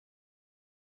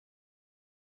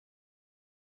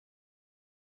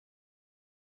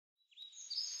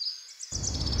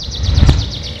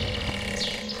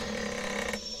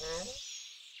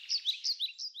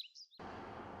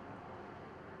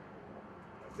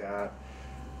that.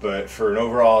 But for an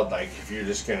overall, like if you're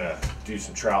just gonna do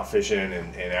some trout fishing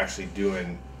and actually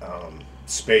doing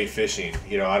spay fishing,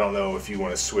 you know, I don't know if you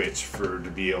want to switch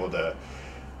to be able to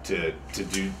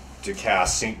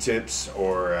cast sink tips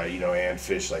or you know, and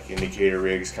fish like indicator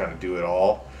rigs, kind of do it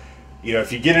all. You know,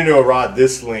 if you get into a rod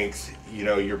this length, you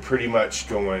know, you're pretty much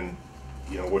going,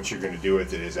 you know, what you're going to do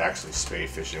with it is actually spay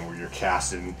fishing, where you're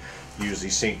casting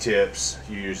usually sink tips,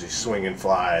 you're usually swinging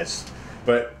flies.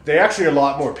 But they actually are a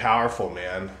lot more powerful,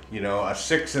 man. You know, a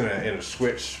 6 in a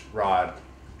switch rod,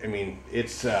 I mean,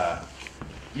 it's,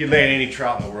 you land any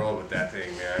trout in the world with that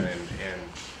thing, man. And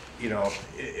you know,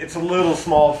 it's a little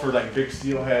small for like big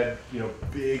steelhead, you know,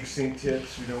 big sink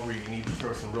tips, you know, where you need to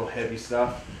throw some real heavy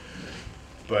stuff.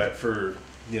 But for,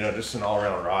 you know, just an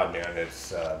all-around rod, man,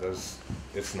 it's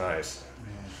nice.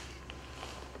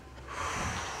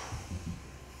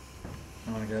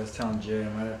 Oh my God, I was telling Jay I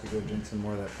might have to go drink some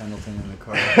more of that Pendleton in the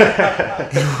car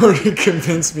in order to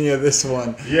convince me of this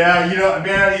one. Yeah, you know,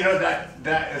 man, you know, that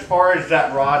as far as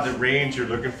that rod, the range you're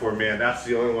looking for, man, that's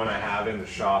the only one I have in the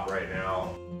shop right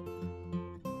now.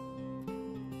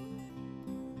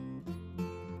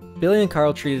 Billy and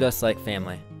Carl treated us like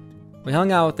family. We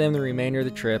hung out with them the remainder of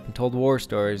the trip and told war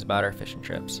stories about our fishing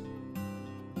trips.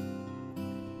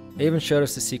 They even showed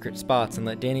us the secret spots and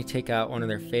let Danny take out one of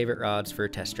their favorite rods for a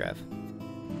test drive.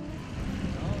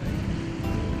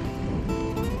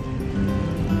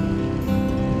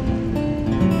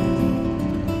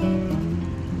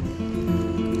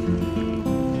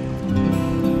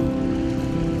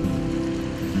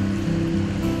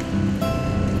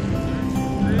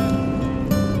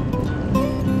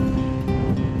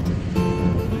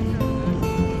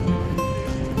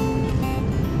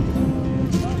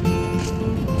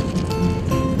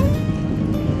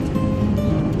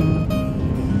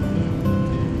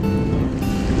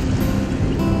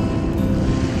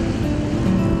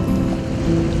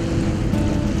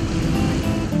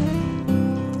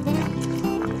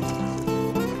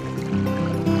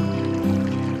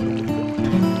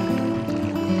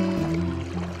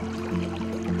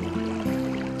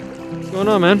 What's going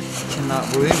on, man? I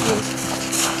cannot believe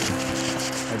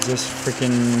this. I just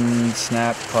freaking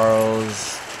snapped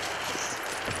Carl's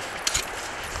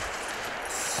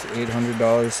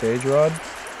 $800 sage rod.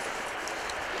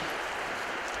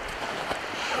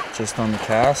 Just on the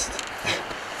cast.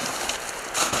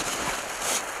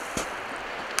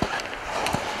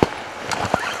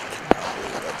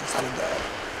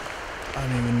 I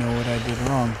don't even know what I did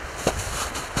wrong.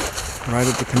 Right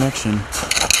at the connection.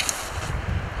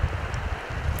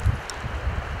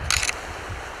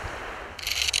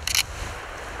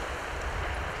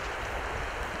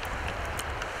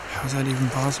 How is that even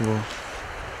possible?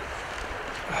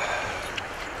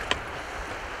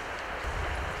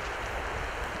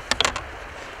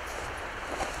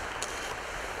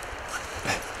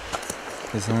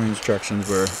 His only instructions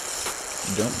were,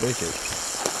 don't break it.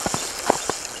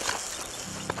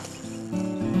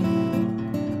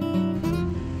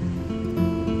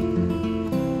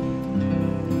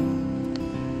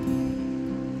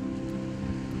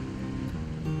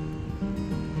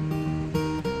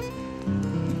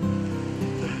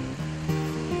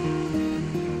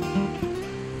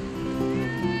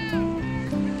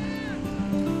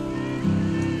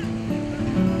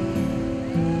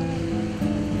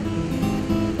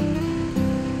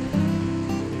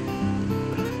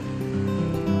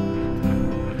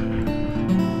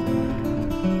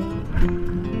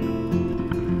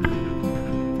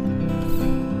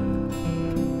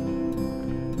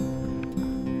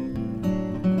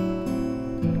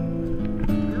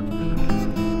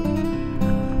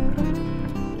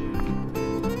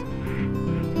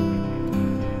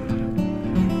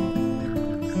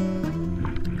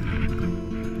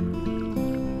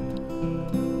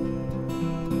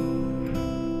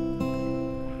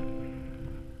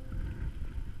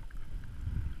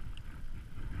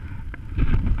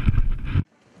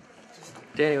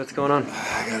 Danny, what's going on?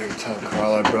 I gotta go tell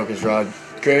Carl I broke his rod.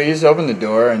 Gary, you just open the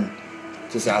door and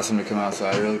just ask him to come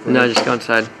outside really quick. No, just go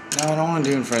inside. No, I don't want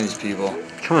to do it in front of these people.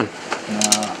 Come on. No.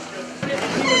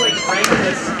 He's like cranking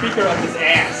the speaker up his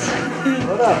ass.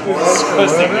 What up?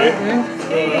 Disgusting,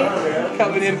 dude.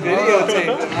 Coming in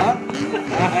videotaping, huh?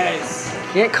 Nice.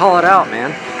 You can't call it out, man.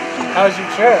 How's your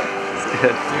trip? It's good.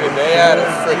 Dude, they had a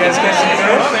freaking... You guys catch any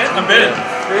fish? Man, I'm bidding.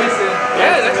 Grayson.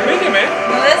 Yeah, nice to meet you, man.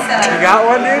 Melissa. You got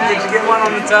one, dude? Did you get one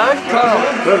on the tug? Carl.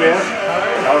 Good, man.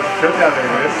 I was tripped out there,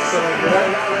 man.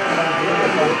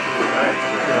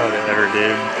 Whatever,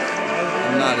 dude.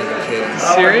 I'm not even kidding.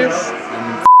 Serious?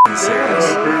 I'm serious.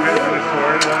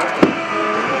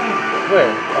 Where?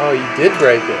 Oh, you did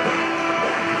break it.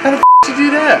 How the did you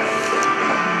do that?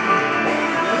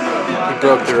 He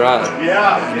broke the rod.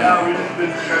 Yeah, we just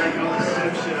been trying to go and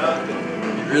zip shit up.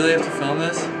 You really have to film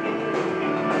this?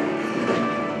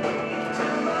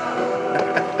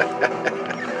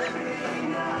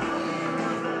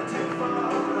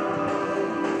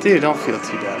 Dude, don't feel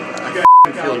too bad about it.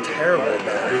 I feel terrible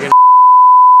about it. You're gonna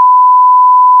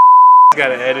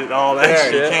Gotta edit all that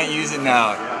there, shit. you can't use it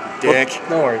now, dick.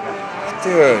 Don't worry about it.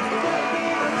 Dude,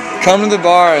 come to the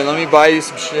bar and let me buy you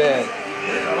some shit.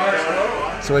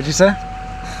 So what'd you say?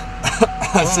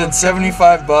 I said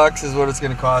 $75 is what it's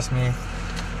gonna cost me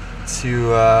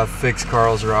to fix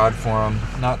Carl's rod for him.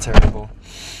 Not terrible.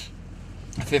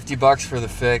 $50 for the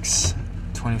fix,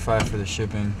 $25 for the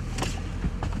shipping.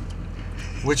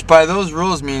 Which by those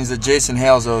rules means that Jayson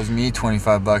Hales owes me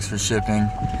 $25 for shipping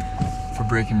for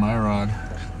breaking my rod.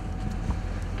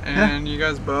 And you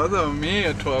guys both owe me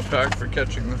a 12-pack for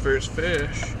catching the first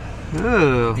fish.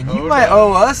 Ooh. And you might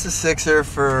owe us a $6er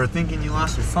for thinking you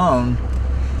lost your phone.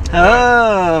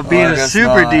 Oh, being I a guess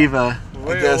super not. diva.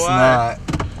 I guess not.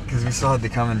 Because we still had to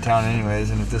come in town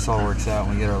anyways, and if this all works out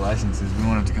and we get our licenses, we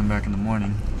won't have to come back in the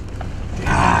morning.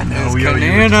 Ah, no, we owe you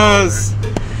a bananas!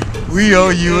 We owe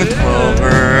you a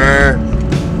 12er.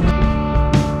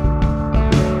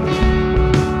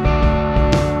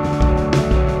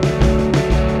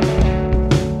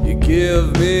 You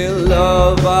give me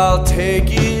love, I'll take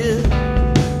it,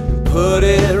 put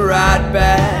it right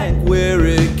back where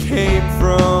it